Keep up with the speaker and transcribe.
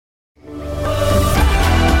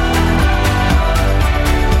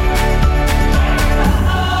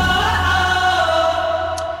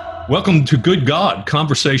Welcome to Good God,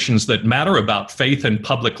 conversations that matter about faith and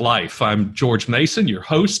public life. I'm George Mason, your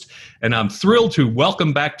host, and I'm thrilled to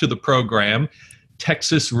welcome back to the program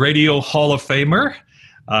Texas Radio Hall of Famer.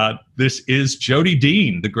 This is Jody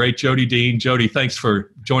Dean, the great Jody Dean. Jody, thanks for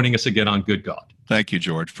joining us again on Good God. Thank you,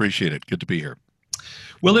 George. Appreciate it. Good to be here.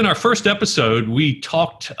 Well, in our first episode, we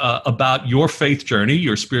talked about your faith journey,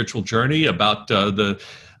 your spiritual journey, about the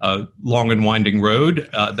long and winding road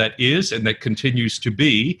that is and that continues to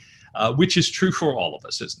be, which is true for all of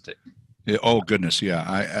us, isn't it? Yeah, oh, goodness,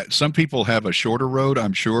 yeah. Some people have a shorter road,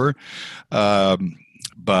 I'm sure,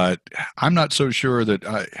 but I'm not so sure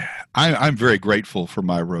that I'm very grateful for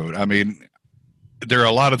my road. I mean, there are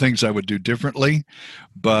a lot of things I would do differently,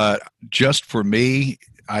 but just for me,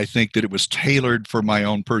 I think that it was tailored for my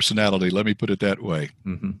own personality. Let me put it that way.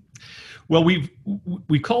 Mm-hmm. Well,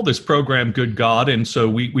 we call this program Good God, and so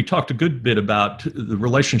we talked a good bit about the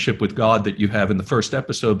relationship with God that you have in the first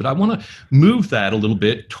episode, but I want to move that a little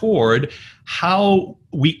bit toward how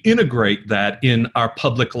we integrate that in our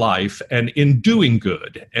public life and in doing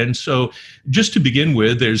good. And so just to begin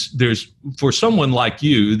with, there's for someone like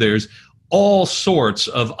you, there's all sorts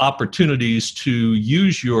of opportunities to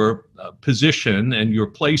use your position and your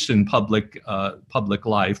place in public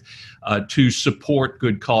life to support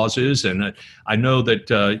good causes. And I know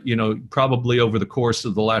that probably over the course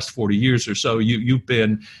of the last 40 years or so, you've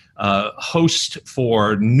been host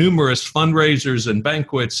for numerous fundraisers and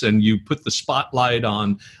banquets, and you put the spotlight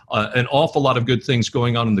on an awful lot of good things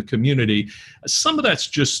going on in the community. Some of that's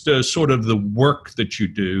just sort of the work that you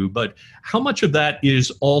do, but how much of that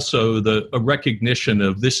is also a recognition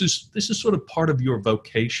of this is sort of part of your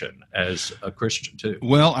vocation as a Christian too?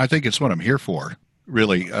 Well, I think it's what I'm here for,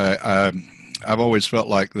 really. I've always felt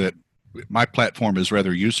like that my platform is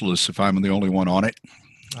rather useless if I'm the only one on it.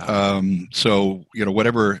 So,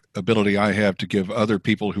 whatever ability I have to give other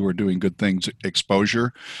people who are doing good things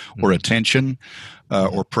exposure or attention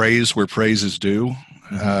or praise where praise is due,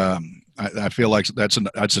 I feel like that's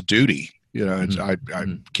a duty. I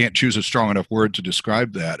can't choose a strong enough word to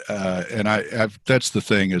describe that. And that's the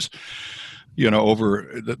thing is,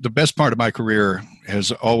 over the best part of my career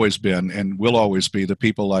has always been and will always be the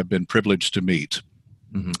people I've been privileged to meet.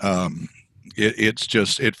 Mm-hmm.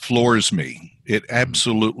 It floors me. It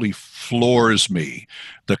absolutely floors me,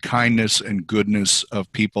 the kindness and goodness of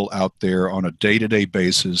people out there on a day-to-day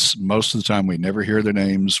basis. Most of the time, we never hear their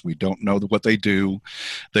names. We don't know what they do.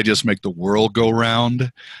 They just make the world go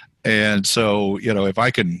round. And so, if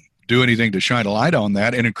I can do anything to shine a light on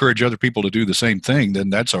that and encourage other people to do the same thing, then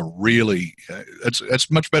that's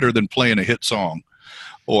that's much better than playing a hit song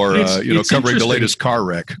or, covering the latest car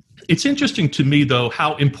wreck. It's interesting to me, though,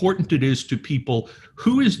 how important it is to people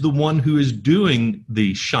who is the one who is doing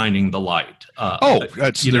the shining the light.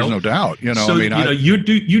 There's no doubt. So, you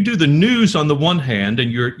do the news on the one hand,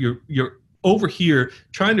 and you're over here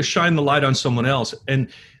trying to shine the light on someone else,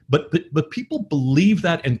 but people believe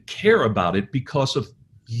that and care about it because of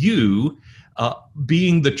you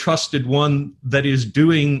being the trusted one that is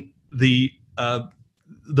doing the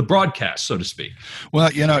broadcast, so to speak. Well,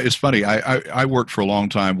 it's funny. I worked for a long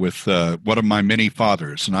time with one of my many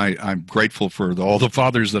fathers, and I'm grateful for all the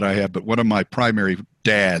fathers that I have, but one of my primary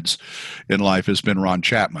dads in life has been Ron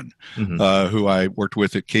Chapman, who I worked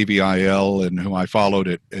with at KVIL and who I followed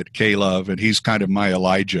at K-Love, and he's kind of my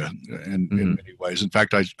Elijah in many ways. In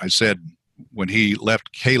fact, I said when he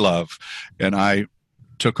left K-Love and I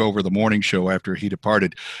took over the morning show after he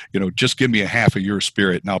departed, just give me a half of your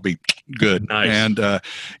spirit and I'll be good. Nice. And,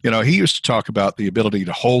 he used to talk about the ability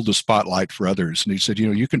to hold the spotlight for others. And he said,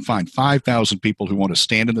 you can find 5,000 people who want to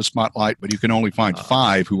stand in the spotlight, but you can only find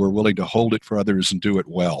 5 who are willing to hold it for others and do it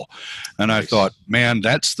well. And nice. I thought, man,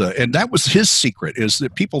 and that was his secret, is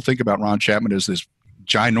that people think about Ron Chapman as this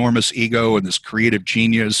ginormous ego and this creative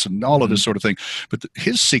genius and all of this sort of thing. But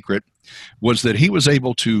his secret was that he was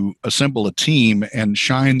able to assemble a team and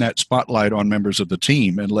shine that spotlight on members of the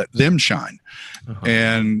team and let them shine.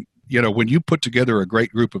 And, when you put together a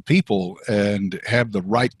great group of people and have the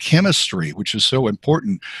right chemistry, which is so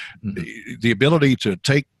important, the ability to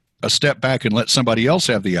take a step back and let somebody else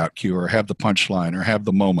have the out cue or have the punchline or have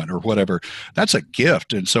the moment or whatever, that's a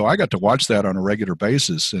gift. And so I got to watch that on a regular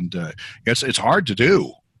basis. And it's hard to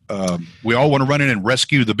do. We all want to run in and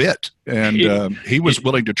rescue the bit. And he was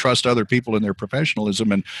willing to trust other people in their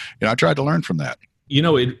professionalism. And I tried to learn from that.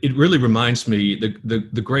 It really reminds me,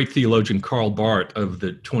 the great theologian Karl Barth of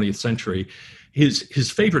the 20th century,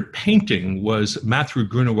 his favorite painting was Matthew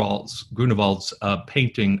Grunewald's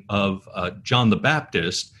painting of John the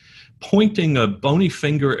Baptist pointing a bony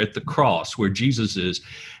finger at the cross where Jesus is.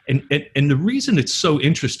 And the reason it's so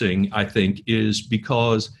interesting, I think, is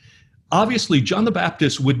because obviously John the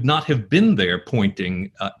Baptist would not have been there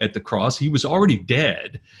pointing at the cross. He was already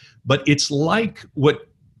dead. But it's like what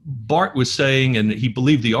Bart was saying, and he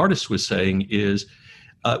believed the artist was saying, is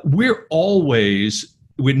we're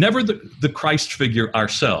never the Christ figure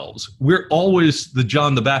ourselves. We're always the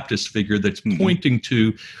John the Baptist figure that's pointing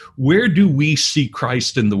to where do we see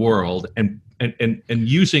Christ in the world, and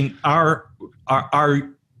using our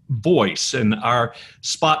voice and our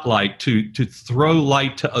spotlight to throw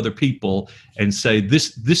light to other people and say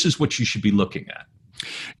this is what you should be looking at.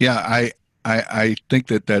 Yeah, I think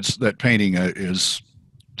that painting is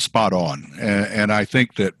spot on, and I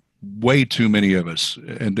think that way too many of us,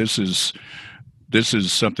 and this is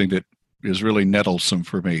something that is really nettlesome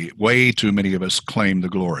for me. Way too many of us claim the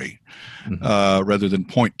glory rather than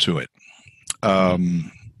point to it.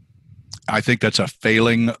 I think that's a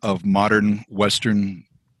failing of modern Western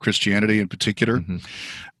Christianity in particular,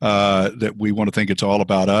 that we want to think it's all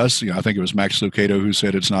about us. I think it was Max Lucado who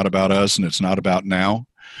said it's not about us and it's not about now.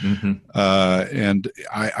 And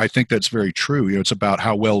I think that's very true. It's about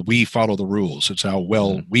how well we follow the rules. It's how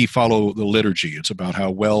well we follow the liturgy. It's about how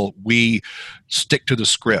well we stick to the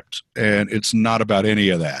script. And it's not about any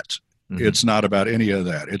of that. It's not about any of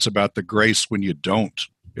that. It's about the grace when you don't.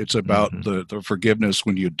 It's about the forgiveness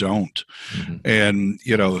when you don't. And,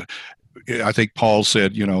 I think Paul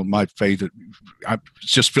said, my faith, it's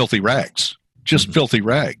just filthy rags, filthy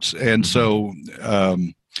rags. And so,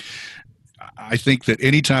 I think that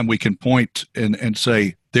anytime we can point and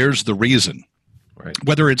say, there's the reason, right?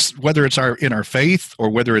 Whether it's in our faith, or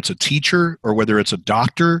whether it's a teacher, or whether it's a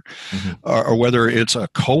doctor, or whether it's a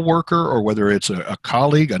coworker, or whether it's a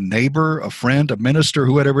colleague, a neighbor, a friend, a minister,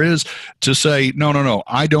 whoever it is, to say, no,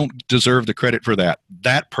 I don't deserve the credit for that.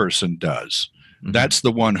 That person does. That's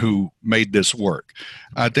the one who made this work.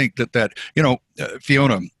 I think that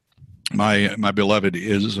Fiona, my beloved,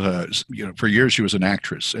 is for years she was an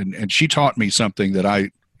actress, and she taught me something that I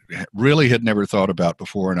really had never thought about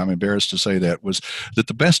before, and I'm embarrassed to say that, was that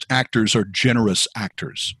the best actors are generous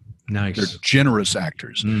actors. Nice. They're generous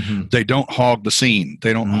actors. They don't hog the scene.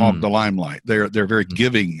 They don't hog the limelight. They're very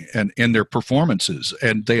giving and in their performances,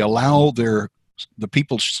 and they allow the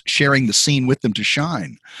people sharing the scene with them to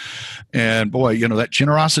shine. And boy, that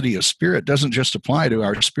generosity of spirit doesn't just apply to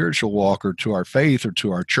our spiritual walk or to our faith or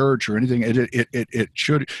to our church or anything. It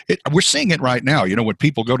should. We're seeing it right now. When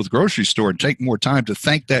people go to the grocery store and take more time to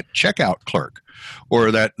thank that checkout clerk or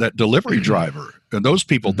that delivery driver, and those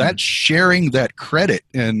people, that's sharing that credit.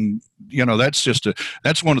 And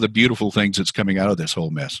that's one of the beautiful things that's coming out of this whole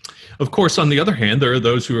mess. Of course, on the other hand, there are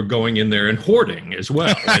those who are going in there and hoarding as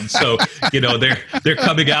well, and so they're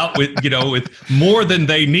coming out with more than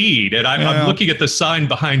they need. And I'm looking at the sign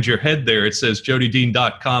behind your head there. It says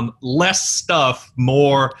jodydean.com, less stuff,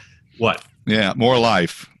 more what? Yeah, more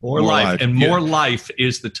life. More life. And More Life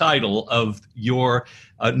is the title of your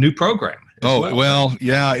new program. Well,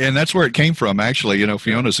 yeah, and that's where it came from, actually.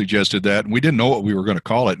 Fiona suggested that, and we didn't know what we were going to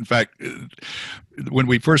call it. In fact, when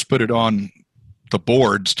we first put it on the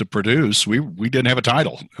boards to produce, we didn't have a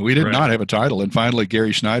title. We did not have a title. And finally,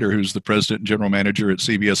 Gary Schneider, who's the president and general manager at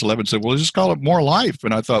CBS 11, said, well, just call it More Life.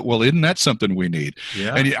 And I thought, well, isn't that something we need?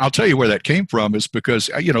 Yeah. And I'll tell you where that came from, is because,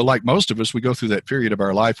 like most of us, we go through that period of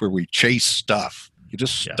our life where we chase stuff. You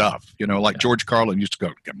just stuff, George Carlin used to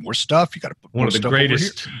go, get more stuff. You got to put one more of the stuff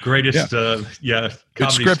greatest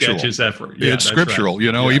comedy sketches ever. Yeah, it's scriptural,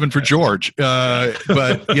 right. Even for George. But,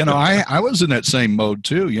 I was in that same mode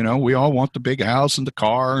too. We all want the big house and the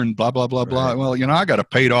car and blah, blah, blah, blah. Well, I got a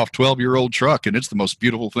paid off 12-year-old truck, and it's the most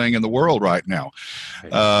beautiful thing in the world right now.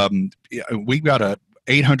 Right. We've got a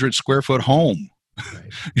 800 square foot home.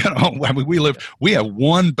 Right. We have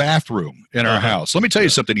one bathroom in our house. Let me tell you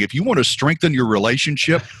something. If you want to strengthen your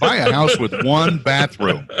relationship, buy a house with one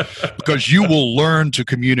bathroom, because you will learn to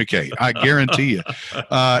communicate. I guarantee you.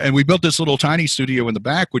 And we built this little tiny studio in the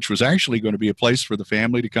back, which was actually going to be a place for the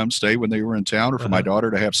family to come stay when they were in town, or for my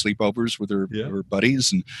daughter to have sleepovers with her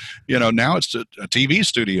buddies. And, now it's a TV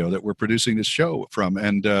studio that we're producing this show from.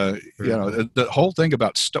 And, the whole thing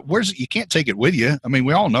about stuff, you can't take it with you. I mean,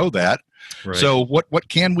 we all know that. Right. So what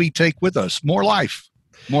can we take with us? More life.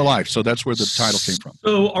 So that's where the title came from.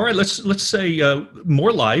 So, all right, let's say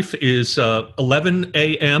More Life is 11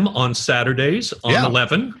 a.m. on Saturdays on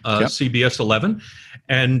 11, CBS 11.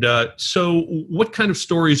 And so what kind of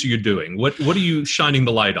stories are you doing? What are you shining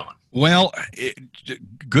the light on? Well,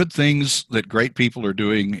 good things that great people are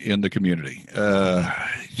doing in the community.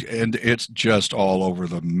 and it's just all over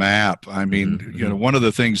the map. I mean, one of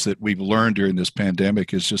the things that we've learned during this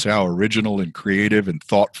pandemic is just how original and creative and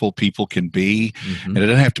thoughtful people can be. And it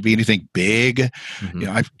doesn't have to be anything big.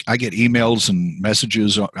 I get emails and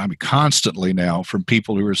messages, constantly now from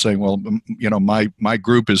people who are saying, well, my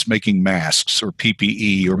group is making masks or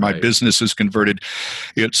PPE, or my business has converted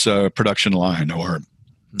its production line, or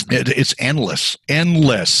it's endless.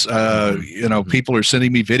 People are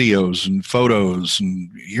sending me videos and photos, and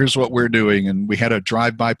here's what we're doing. And we had a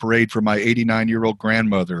drive-by parade for my 89-year-old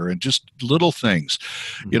grandmother, and just little things,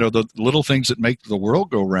 the little things that make the world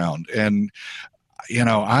go round. And,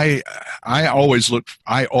 I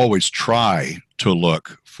always try to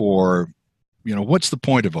look for, what's the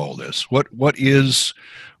point of all this?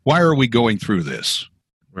 Why are we going through this?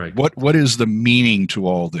 Right. What is the meaning to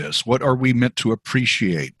all this? What are we meant to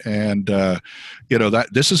appreciate? And that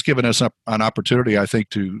this has given us an opportunity, I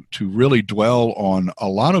think, to really dwell on a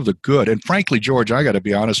lot of the good. And frankly, George, I got to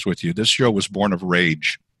be honest with you, this show was born of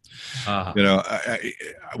rage.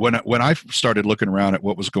 When I started looking around at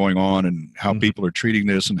what was going on and how people are treating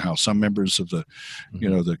this, and how some members of the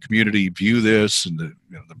the community view this, and the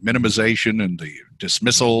minimization and the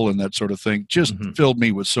dismissal and that sort of thing, just filled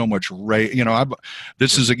me with so much rage.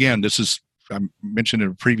 This is I mentioned in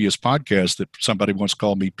a previous podcast that somebody once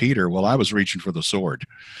called me Peter. Well, I was reaching for the sword.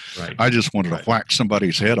 Right. I just wanted to whack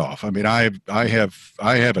somebody's head off. I mean, I have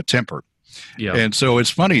a temper. Yeah. And so it's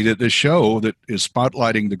funny that this show that is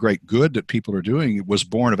spotlighting the great good that people are doing was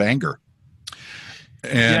born of anger.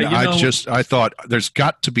 And I thought there's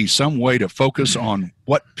got to be some way to focus on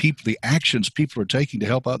the actions people are taking to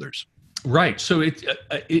help others. Right. So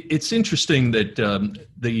it's interesting that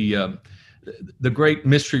the great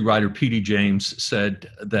mystery writer P.D. James said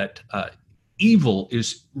that evil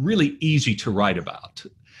is really easy to write about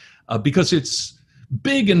because it's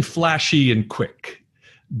big and flashy and quick.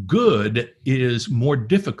 Good is more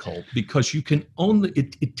difficult because you can only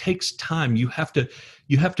it takes time. You have to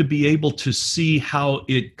be able to see how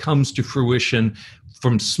it comes to fruition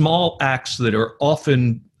from small acts that are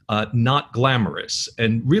often not glamorous.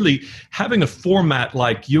 And really having a format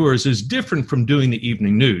like yours is different from doing the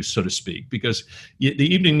evening news, so to speak, because the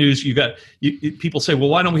evening news, people say, well,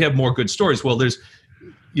 why don't we have more good stories? Well, there's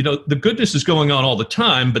the goodness is going on all the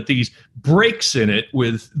time, but these breaks in it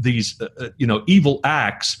with these, evil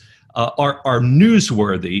acts are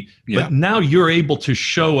newsworthy. Yeah. But now you're able to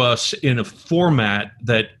show us in a format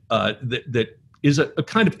that is a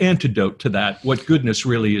kind of antidote to that, what goodness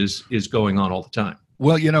really is going on all the time.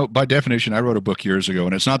 Well, by definition, I wrote a book years ago,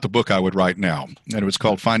 and it's not the book I would write now. And it was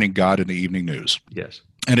called Finding God in the Evening News. Yes.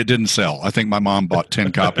 And it didn't sell. I think my mom bought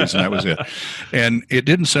 10 copies, and that was it. And it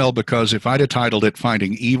didn't sell because if I'd have titled it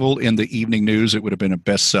Finding Evil in the Evening News, it would have been a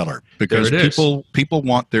bestseller. Because people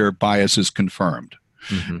want their biases confirmed.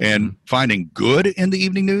 And finding good in the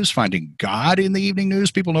evening news, finding God in the evening news,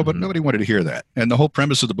 people know, but nobody wanted to hear that. And the whole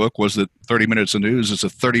premise of the book was that 30 minutes of news is a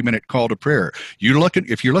 30-minute call to prayer.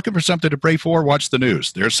 If you're looking for something to pray for, watch the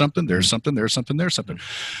news. There's something.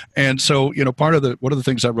 And so, one of the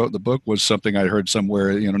things I wrote in the book was something I heard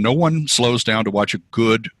somewhere, no one slows down to watch a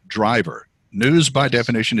good driver. News, by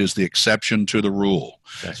definition, is the exception to the rule.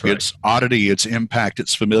 That's right. It's oddity, it's impact,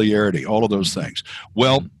 it's familiarity, all of those things.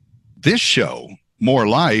 Well, this show, More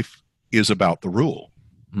Life, is about the rule.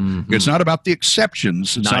 It's not about the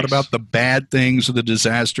exceptions. It's not about the bad things or the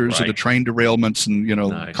disasters or the train derailments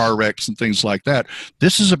and, car wrecks and things like that.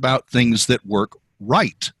 This is about things that work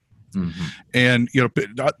right. And,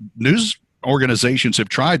 news organizations have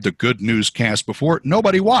tried the good newscast before.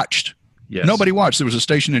 Nobody watched. Yes. Nobody watched. There was a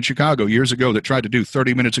station in Chicago years ago that tried to do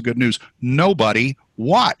 30 minutes of good news. Nobody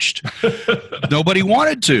watched. Nobody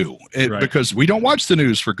wanted to because we don't watch the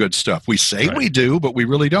news for good stuff. We say we do, but we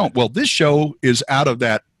really don't. Well, this show is out of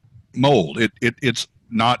that mold. It's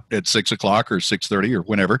not at 6 o'clock or 6:30 or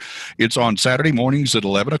whenever. It's on Saturday mornings at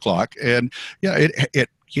 11 o'clock. And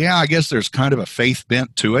I guess there's kind of a faith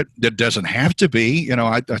bent to it. That doesn't have to be.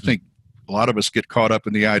 I think a lot of us get caught up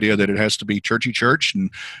in the idea that it has to be churchy church, and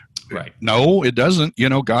no, it doesn't.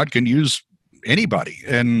 God can use anybody,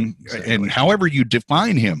 and however you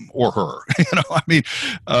define him or her.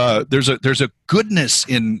 There's a goodness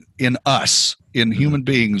in us, in human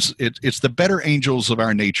beings. It's the better angels of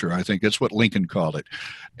our nature. I think that's what Lincoln called it,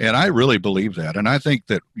 and I really believe that. And I think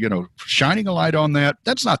that shining a light on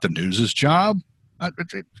that's not the news's job.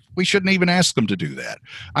 We shouldn't even ask them to do that.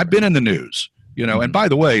 I've been in the news. And by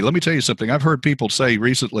the way, let me tell you something. I've heard people say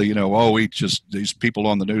recently, these people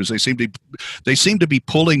on the news, they seem to be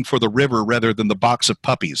pulling for the river rather than the box of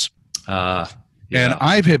puppies. And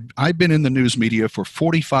I've been in the news media for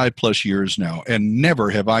 45 plus years now, and never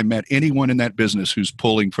have I met anyone in that business who's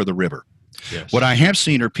pulling for the river. Yes. What I have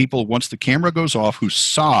seen are people, once the camera goes off, who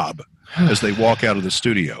sob as they walk out of the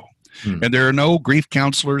studio. And there are no grief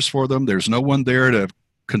counselors for them. There's no one there to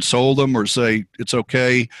console them or say, it's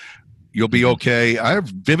okay, you'll be okay. I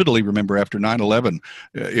vividly remember after 9/11,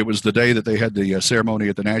 it was the day that they had the ceremony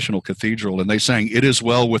at the National Cathedral, and they sang, "It Is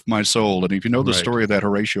Well With My Soul." And if you know the story of that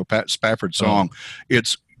Horatio Spafford song,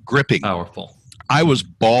 it's gripping. Powerful. I was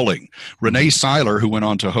bawling. Renee Seiler, who went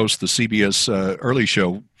on to host the CBS early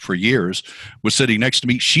show for years, was sitting next to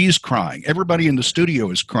me. She's crying. Everybody in the studio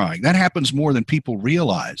is crying. That happens more than people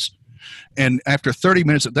realize. And after 30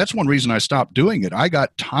 minutes, that's one reason I stopped doing it. I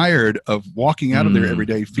got tired of walking out of there every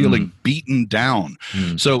day feeling beaten down.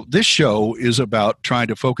 So this show is about trying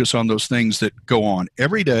to focus on those things that go on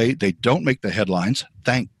every day. They don't make the headlines.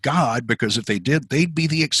 Thank God, because if they did, they'd be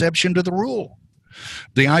the exception to the rule.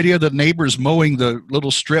 The idea that neighbors mowing the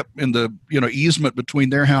little strip in the easement between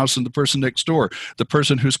their house and the person next door, the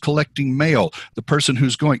person who's collecting mail, the person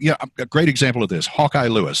who's going, a great example of this, Hawkeye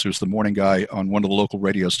Lewis, who's the morning guy on one of the local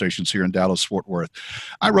radio stations here in Dallas, Fort Worth.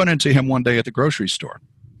 I run into him one day at the grocery store.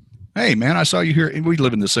 "Hey, man, I saw you here." We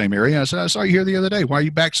live in the same area. I said, "I saw you here the other day. Why are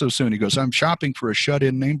you back so soon?" He goes, "I'm shopping for a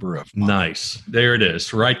shut-in neighbor of mine." Nice. There it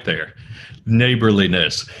is, right there.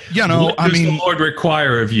 Neighborliness. What does the Lord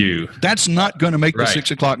require of you? That's not going to make the 6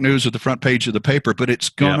 o'clock news at the front page of the paper, but it's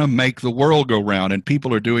going to make the world go round, and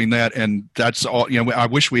people are doing that. And that's all. I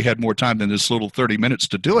wish we had more time than this little 30 minutes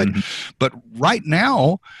to do it. But right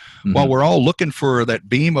now, while we're all looking for that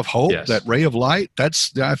beam of hope, that ray of light,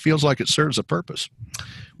 that feels like it serves a purpose.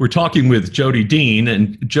 We're talking with Jody Dean,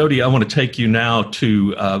 and Jody, I want to take you now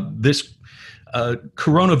to this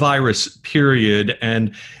coronavirus period,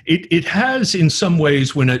 and it has, in some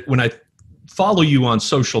ways, when I follow you on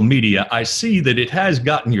social media, I see that it has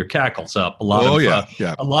gotten your cackles up. A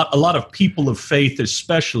lot of people of faith,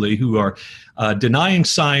 especially, who are denying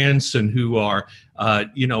science and who are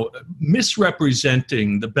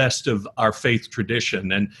misrepresenting the best of our faith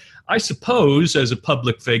tradition. And I suppose, as a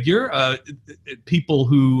public figure, people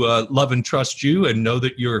who love and trust you and know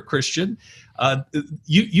that you're a Christian,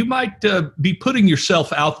 you might be putting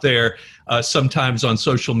yourself out there sometimes on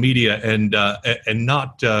social media and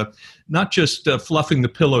not just fluffing the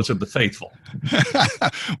pillows of the faithful.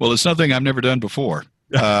 Well, it's something I've never done before.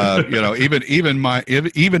 Even in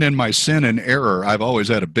my sin and error, I've always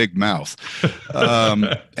had a big mouth,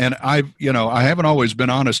 and I haven't always been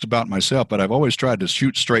honest about myself, but I've always tried to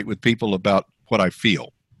shoot straight with people about what I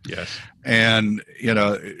feel. Yes. And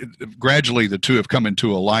gradually the two have come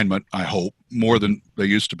into alignment, I hope, more than they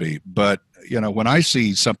used to be. But when I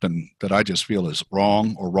see something that I just feel is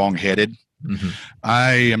wrong or wrong-headed,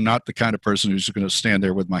 I am not the kind of person who's going to stand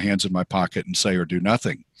there with my hands in my pocket and say or do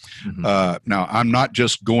nothing. Now, I'm not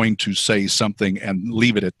just going to say something and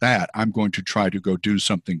leave it at that. I'm going to try to go do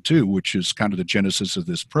something too, which is kind of the genesis of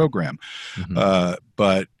this program.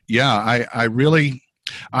 But yeah,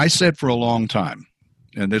 I said for a long time,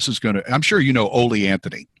 and this is going to, I'm sure Ole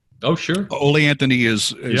Anthony. Oh, sure. Ole Anthony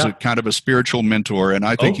is a kind of a spiritual mentor, and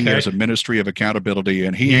I think he has a ministry of accountability,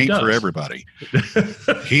 and he ain't for everybody.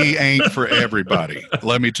 He ain't for everybody.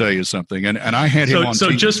 Let me tell you something. And I had him on. So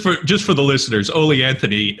TV. just for the listeners, Ole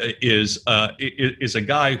Anthony is a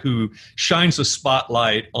guy who shines a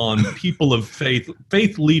spotlight on people of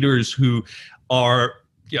faith leaders who are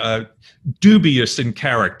dubious in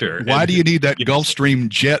character. Why do you need that Gulfstream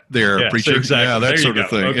jet there, preacher? Exactly. Yeah, that sort of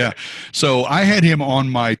thing. Okay. Yeah. So I had him on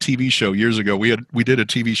my TV show years ago. We did a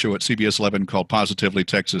TV show at CBS 11 called Positively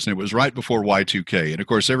Texas, and it was right before Y2K. And of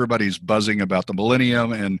course, everybody's buzzing about the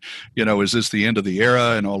millennium, and is this the end of the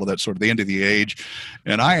era and all of that sort of the end of the age?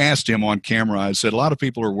 And I asked him on camera. I said, a lot of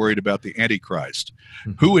people are worried about the Antichrist.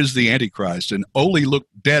 Who is the Antichrist? And Ole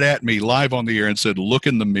looked dead at me live on the air and said, "Look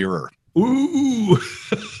in the mirror." Ooh.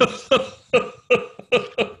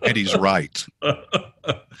 And he's right.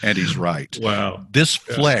 Wow. This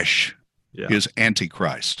flesh is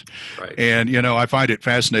Antichrist. Right. And, I find it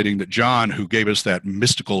fascinating that John, who gave us that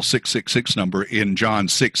mystical 666 number in John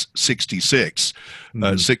 6:66,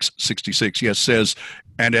 6:66, says,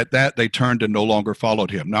 and at that they turned and no longer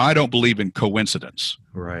followed him. Now, I don't believe in coincidence.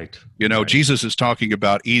 Right. Right. Jesus is talking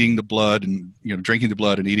about eating the blood and, drinking the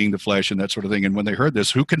blood and eating the flesh and that sort of thing. And when they heard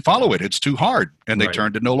this, who can follow it? It's too hard. And they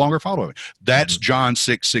turned to no longer follow it. That's John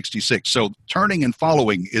 6:66. So turning and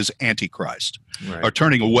following is Antichrist, or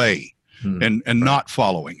turning away and not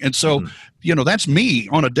following. And so, that's me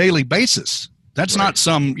on a daily basis. That's not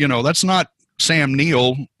some, that's not Sam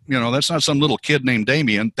Neill, that's not some little kid named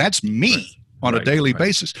Damien. That's me on a daily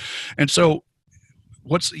basis. And so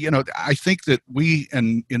I think that we,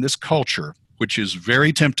 and in this culture, which is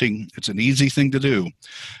very tempting, it's an easy thing to do,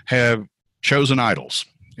 have chosen idols.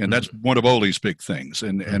 And that's one of Oli's big things.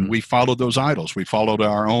 And we followed those idols. We followed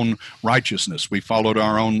our own righteousness. We followed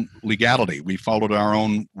our own legality. We followed our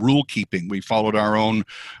own rule keeping. We followed our own,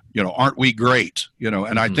 aren't we great?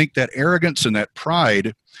 And I think that arrogance and that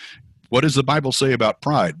pride, what does the Bible say about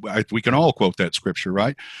pride? We can all quote that scripture,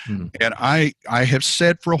 right? And I have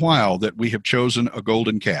said for a while that we have chosen a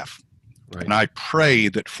golden calf. Right. And I pray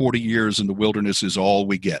that 40 years in the wilderness is all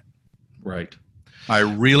we get. Right. I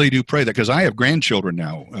really do pray that, because I have grandchildren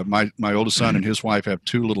now. My oldest son and his wife have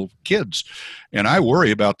 2 little kids, and I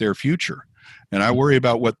worry about their future, and I worry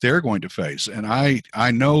about what they're going to face. And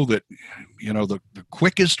I know that, the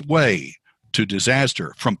quickest way to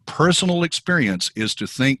disaster from personal experience is to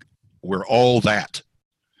think we're all that.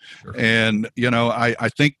 Sure. And, I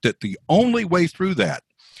think that the only way through that,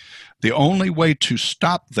 the only way to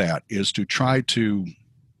stop that, is to try to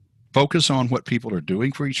focus on what people are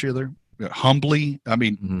doing for each other. Humbly. I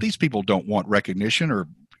mean, these people don't want recognition or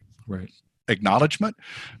acknowledgement,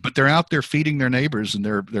 but they're out there feeding their neighbors, and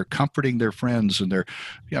they're comforting their friends, and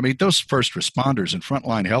those first responders and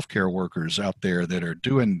frontline healthcare workers out there that are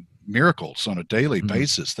doing miracles on a daily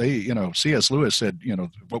basis. They, C.S. Lewis said,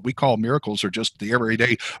 what we call miracles are just the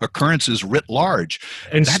everyday occurrences writ large.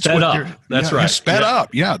 And sped up. That's right. Sped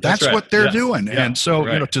up. Yeah. That's what they're doing. Yeah. And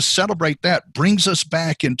so, to celebrate that brings us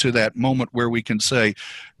back into that moment where we can say,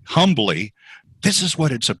 humbly, this is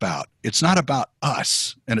what it's about. It's not about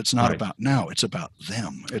us, and it's not about now. It's about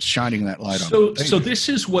them. It's shining that light on them. So this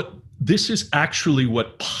is actually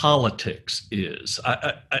what politics is.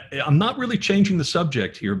 I'm not really changing the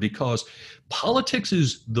subject here, because politics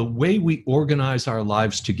is the way we organize our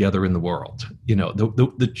lives together in the world.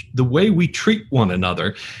 The way we treat one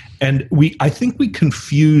another. And I think we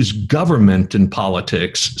confuse government and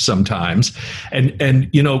politics sometimes.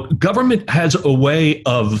 And government has a way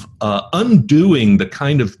of undoing the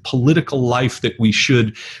kind of political life that we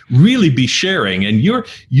should really be sharing. And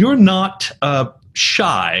you're not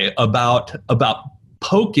shy about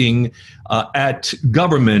poking at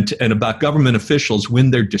government and about government officials when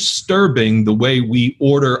they're disturbing the way we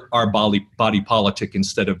order our body politic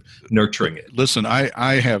instead of nurturing it. Listen,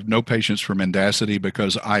 I have no patience for mendacity,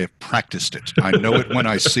 because I have practiced it. I know it when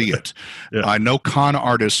I see it. Yeah. I know con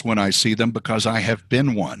artists when I see them, because I have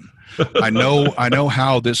been one. I know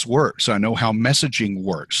how this works. I know how messaging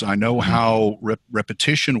works. I know how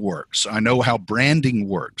repetition works. I know how branding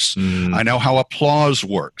works. I know how applause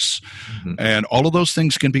works. And all of those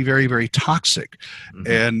things can be very, very toxic.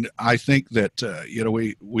 And I think that,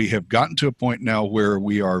 we have gotten to a point now where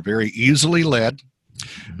we are very easily led.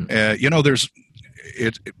 I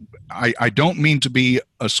don't mean to be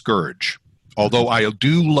a scourge. Although I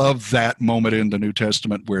do love that moment in the New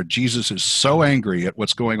Testament where Jesus is so angry at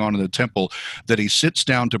what's going on in the temple that he sits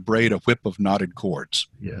down to braid a whip of knotted cords.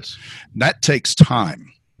 Yes. That takes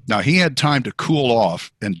time. Now, he had time to cool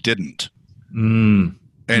off and didn't. And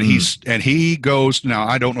he goes, now,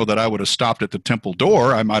 I don't know that I would have stopped at the temple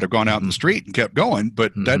door. I might have gone out in the street and kept going,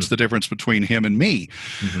 but that's the difference between him and me.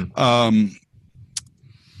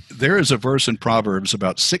 There is a verse in Proverbs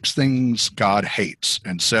about 6 things God hates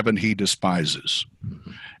and 7 he despises.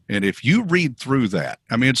 And if you read through that,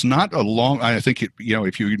 I mean, it's not a long, I think,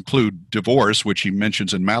 if you include divorce, which he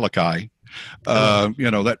mentions in Malachi,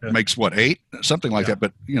 that makes 8, something like that.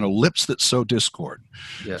 But, lips that sow discord,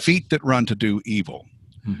 feet that run to do evil,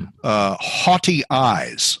 haughty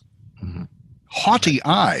eyes, haughty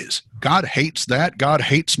eyes. God hates that. God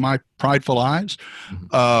hates my prideful eyes.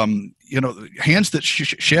 Hands that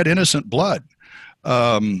shed innocent blood.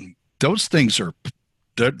 Those things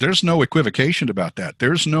there's no equivocation about that.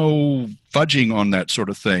 There's no fudging on that sort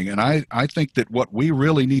of thing. And I think that what we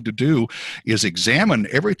really need to do is examine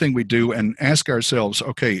everything we do and ask ourselves,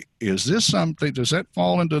 okay, is this something, does that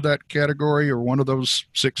fall into that category or one of those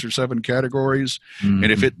 6 or 7 categories? And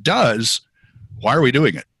if it does, why are we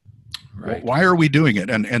doing it? Right. Why are we doing it?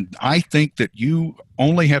 And I think that you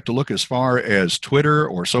only have to look as far as Twitter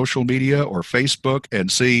or social media or Facebook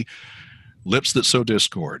and see lips that sow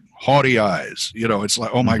discord, haughty eyes. It's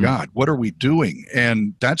like, oh my God, what are we doing?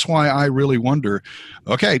 And that's why I really wonder,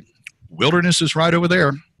 okay, wilderness is right over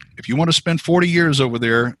there. If you want to spend 40 years over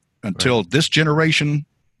there until this generation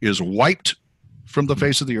is wiped from the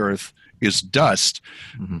face of the earth, is dust,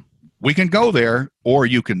 we can go there, or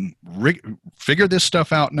you can figure this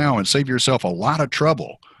stuff out now and save yourself a lot of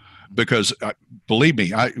trouble. Because believe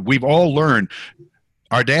me, we've all learned,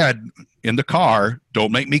 our dad in the car,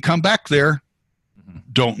 don't make me come back there.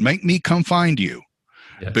 Don't make me come find you.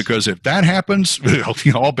 Yes. Because if that happens,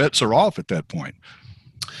 all bets are off at that point.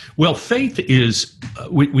 Well, faith is,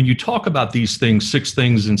 when you talk about these things, 6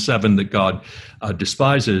 things and 7 that God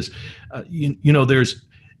despises,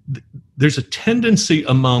 there's a tendency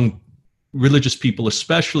among religious people,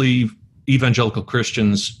 especially evangelical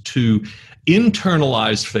Christians, to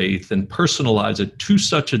internalize faith and personalize it to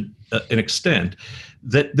such an extent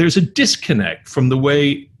that there's a disconnect from the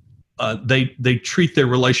way they treat their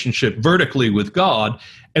relationship vertically with God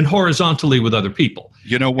and horizontally with other people.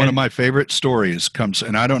 One of my favorite stories comes,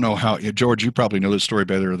 and I don't know how, George, you probably know this story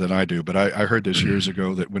better than I do, but I heard this years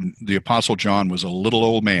ago, that when the Apostle John was a little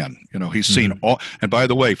old man, he's seen all, and by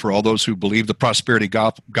the way, for all those who believe the prosperity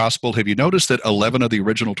gospel, have you noticed that 11 of the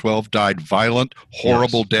original 12 died violent,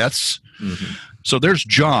 horrible deaths? Mm-hmm. So there's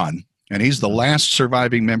John, and he's the last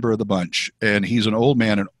surviving member of the bunch, and he's an old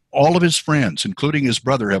man, and all of his friends, including his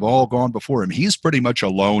brother, have all gone before him. He's pretty much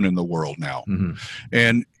alone in the world now. Mm-hmm.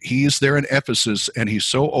 And he's there in Ephesus, and he's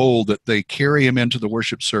so old that they carry him into the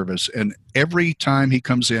worship service. And every time he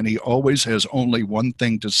comes in, he always has only one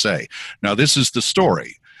thing to say. Now, this is the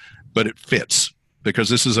story, but it fits, because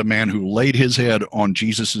this is a man who laid his head on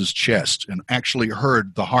Jesus's chest and actually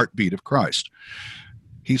heard the heartbeat of Christ.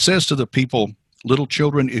 He says to the people, "Little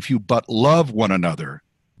children, if you but love one another,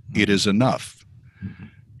 it is enough." Mm-hmm.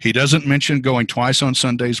 He doesn't mention going twice on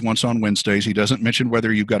Sundays, once on Wednesdays. He doesn't mention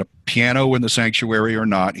whether you've got a piano in the sanctuary or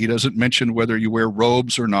not. He doesn't mention whether you wear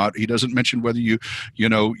robes or not. He doesn't mention whether you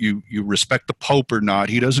respect the Pope or not.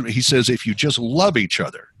 He says, if you just love each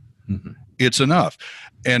other, mm-hmm. it's enough.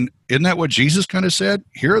 And isn't that what Jesus kind of said?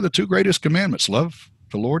 Here are the 2 greatest commandments. Love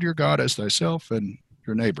the Lord your God as thyself, and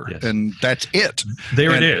your neighbor. Yes. And that's it.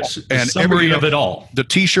 It is. And summary of it all. The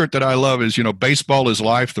T-shirt that I love is, baseball is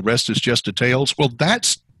life. The rest is just details. Well,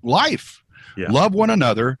 that's life. Yeah. Love one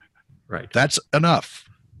another. Right. That's enough.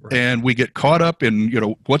 Right. And we get caught up in,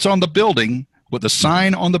 what's on the building, with the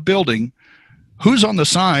sign on the building, who's on the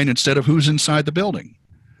sign instead of who's inside the building.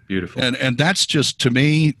 Beautiful. And that's just, to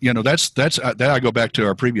me, that I go back to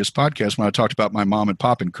our previous podcast when I talked about my mom and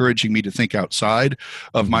pop encouraging me to think outside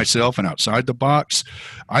of myself and outside the box.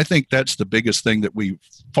 I think that's the biggest thing that we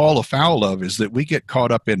fall afoul of, is that we get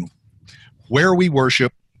caught up in where we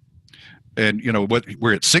worship. And,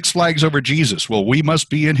 we're at Six Flags over Jesus. Well, we must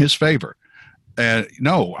be in his favor. And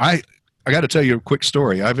no, I got to tell you a quick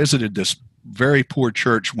story. I visited this very poor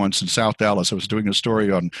church once in South Dallas. I was doing a story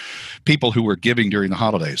on people who were giving during the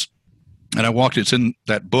holidays. And I walked, it's in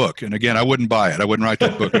that book. And again, I wouldn't buy it. I wouldn't write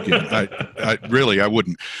that book again. I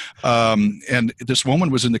wouldn't. And this woman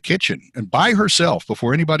was in the kitchen and by herself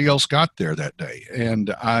before anybody else got there that day.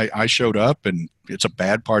 And I showed up, and it's a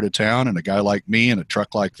bad part of town, and a guy like me in a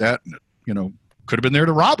truck like that, and could have been there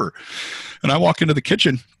to rob her. And I walk into the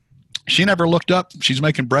kitchen. She never looked up. She's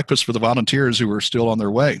making breakfast for the volunteers who were still on their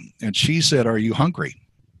way. And she said, "Are you hungry?"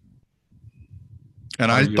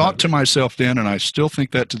 And I thought to myself then, and I still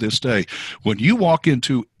think that to this day, when you walk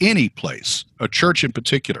into any place, a church in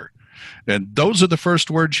particular, and those are the first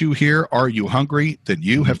words you hear, "Are you hungry?" then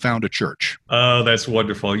you have found a church. Oh, that's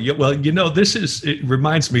wonderful. Well, it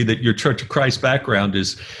reminds me that your Church of Christ background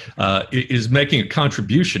is making a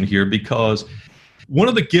contribution here, because one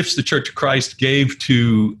of the gifts the Church of Christ gave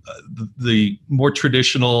to the more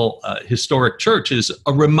traditional historic church is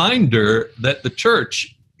a reminder that the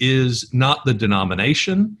church is not the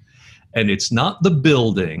denomination, and it's not the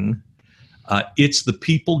building, it's the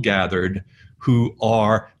people gathered who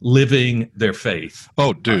are living their faith.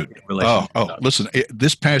 Oh, dude. Listen,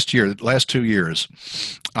 this past year, the last 2 years,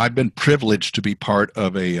 I've been privileged to be part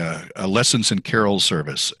of a Lessons and Carols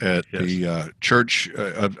service at the church.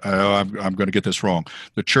 I'm going to get this wrong.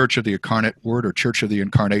 The Church of the Incarnate Word, or Church of the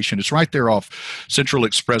Incarnation. It's right there off Central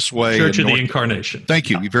Expressway. Church of the Incarnation.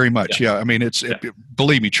 Thank you very much. Yeah, I mean,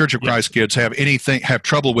 believe me, Church of Christ kids have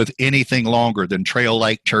trouble with anything longer than Trail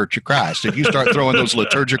Lake Church of Christ. If you start throwing those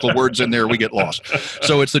liturgical words in there, we get lost.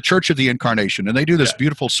 So it's the Church of the Incarnation, and they do this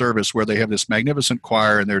beautiful service where they have this magnificent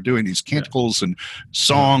choir, and they're doing these canticles and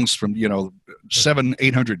songs from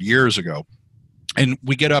 700-800 years ago. And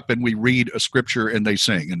we get up and we read a scripture and they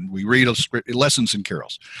sing, and we read Lessons and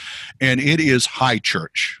Carols, and it is high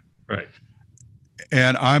church. Right.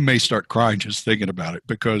 And I may start crying just thinking about it,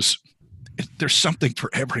 because there's something for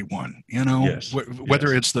everyone,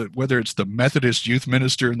 whether it's the Methodist youth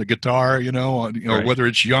minister and the guitar, or whether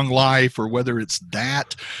it's Young Life, or whether it's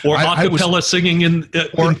that, or acapella singing in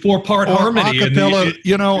 4-part harmony.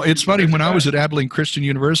 Acapella, it's funny, when I was at Abilene Christian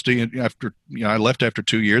University, and after I left after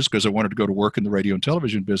 2 years because I wanted to go to work in the radio and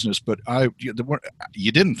television business, but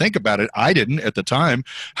you didn't think about it. I didn't at the time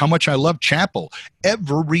how much I loved chapel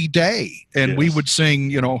every day, and we would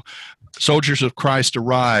sing, Soldiers of Christ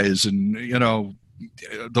Arise, and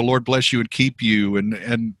the Lord bless you and keep you,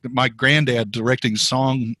 and my granddad directing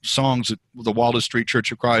songs at the Waldo Street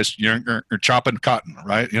Church of Christ, you're chopping cotton,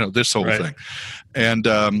 right? This whole thing, and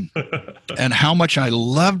and how much I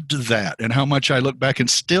loved that, and how much I look back and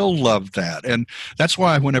still love that, and that's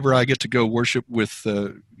why whenever I get to go worship with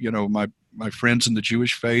my friends in the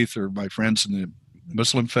Jewish faith or my friends in the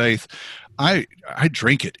Muslim faith, I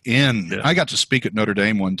drink it in. Yeah. I got to speak at Notre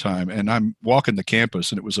Dame one time, and I'm walking the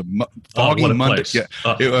campus, and it was a foggy Monday. Yeah,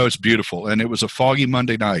 it was beautiful, and it was a foggy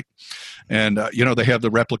Monday night. And they have the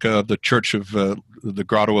replica of the Church of the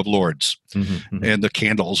Grotto of Lourdes, and the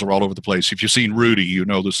candles are all over the place. If you've seen Rudy, you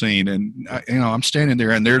know the scene. And I'm standing there,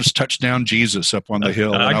 and there's Touchdown Jesus up on the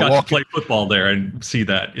hill. And I got to play football there and see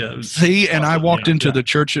that. Yeah, and I walked into the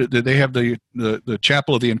church. They have the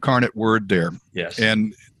Chapel of the Incarnate Word there. Yes,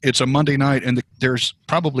 and it's a Monday night, and there's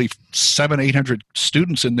probably 700-800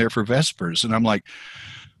 students in there for Vespers, and I'm like,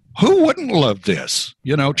 who wouldn't love this?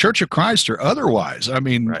 Church of Christ or otherwise. I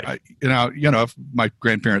mean, right. If my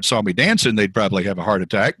grandparents saw me dancing, they'd probably have a heart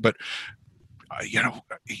attack. But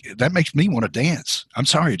that makes me want to dance. I'm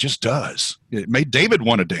sorry, it just does. It made David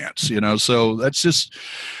want to dance. So that's just.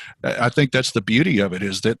 I think that's the beauty of it,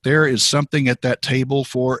 is that there is something at that table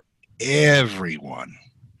for everyone.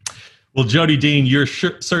 Well, Jody Dean, you're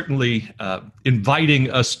certainly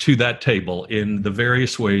inviting us to that table in the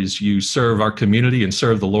various ways you serve our community and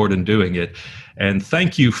serve the Lord in doing it. And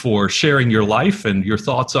thank you for sharing your life and your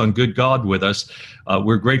thoughts on Good God with us.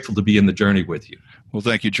 We're grateful to be in the journey with you. Well,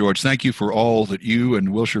 thank you, George. Thank you for all that you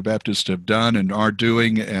and Wilshire Baptist have done and are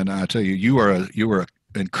doing. And I tell you, you are a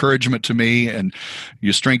encouragement to me, and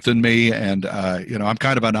you strengthen me, and I'm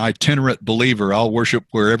kind of an itinerant believer. I'll worship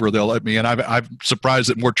wherever they'll let me, and I'm surprised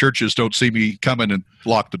that more churches don't see me coming and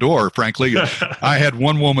lock the door, frankly. I had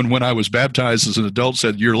one woman when I was baptized as an adult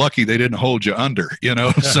said, "You're lucky they didn't hold you under,"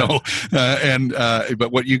 so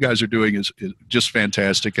but what you guys are doing is just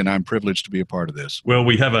fantastic, and I'm privileged to be a part of this. Well,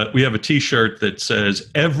 we have a t-shirt that says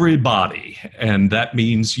everybody, and that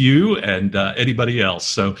means you and anybody else.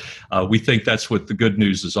 So we think that's what the good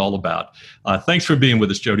news is all about. Thanks for being with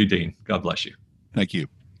us, Jody Dean. God bless you. Thank you.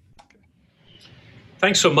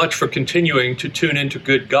 Thanks so much for continuing to tune into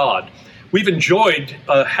Good God. We've enjoyed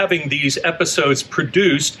having these episodes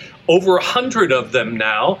produced, over 100 of them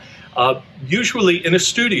now, usually in a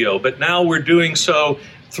studio, but now we're doing so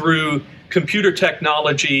through computer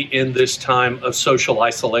technology in this time of social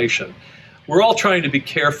isolation. We're all trying to be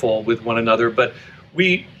careful with one another, but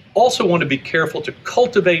we also want to be careful to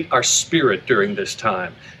cultivate our spirit during this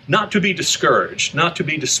time, not to be discouraged, not to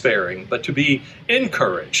be despairing, but to be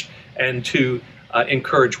encouraged and to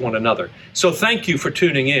encourage one another. So thank you for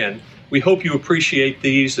tuning in. We hope you appreciate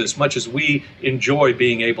these as much as we enjoy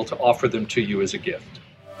being able to offer them to you as a gift.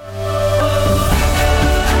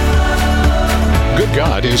 Good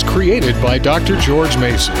God is created by Dr. George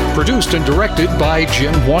Mason, produced and directed by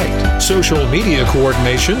Jim White, social media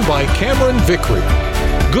coordination by Cameron Vickery.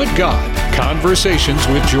 Good God, Conversations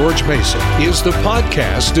with George Mason is the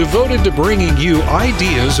podcast devoted to bringing you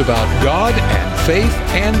ideas about God and faith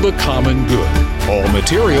and the common good. All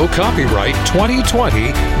material copyright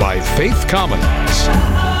 2020 by Faith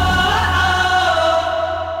Commons.